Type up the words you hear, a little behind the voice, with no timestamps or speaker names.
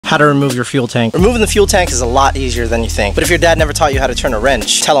how to remove your fuel tank. Removing the fuel tank is a lot easier than you think. But if your dad never taught you how to turn a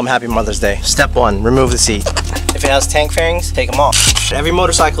wrench, tell him Happy Mother's Day. Step 1, remove the seat. If it has tank fairings, take them off. Every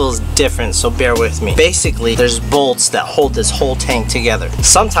motorcycle is different, so bear with me. Basically, there's bolts that hold this whole tank together.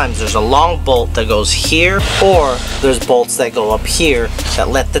 Sometimes there's a long bolt that goes here, or there's bolts that go up here that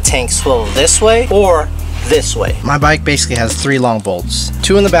let the tank swivel this way or this way. My bike basically has 3 long bolts,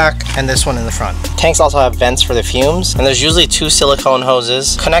 2 in the back and this one in the front. Tanks also have vents for the fumes, and there's usually 2 silicone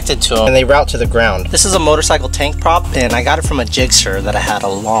hoses connected to them, and they route to the ground. This is a motorcycle tank prop, and I got it from a jigsaw that I had a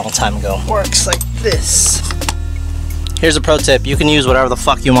long time ago. Works like this. Here's a pro tip, you can use whatever the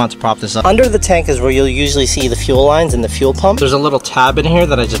fuck you want to prop this up. Under the tank is where you'll usually see the fuel lines and the fuel pump. There's a little tab in here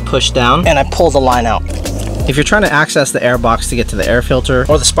that I just push down, and I pull the line out. If you're trying to access the air box to get to the air filter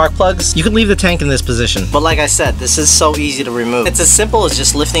or the spark plugs, you can leave the tank in this position. But like I said, this is so easy to remove. It's as simple as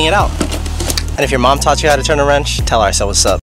just lifting it out. And if your mom taught you how to turn a wrench, tell her I said what's up.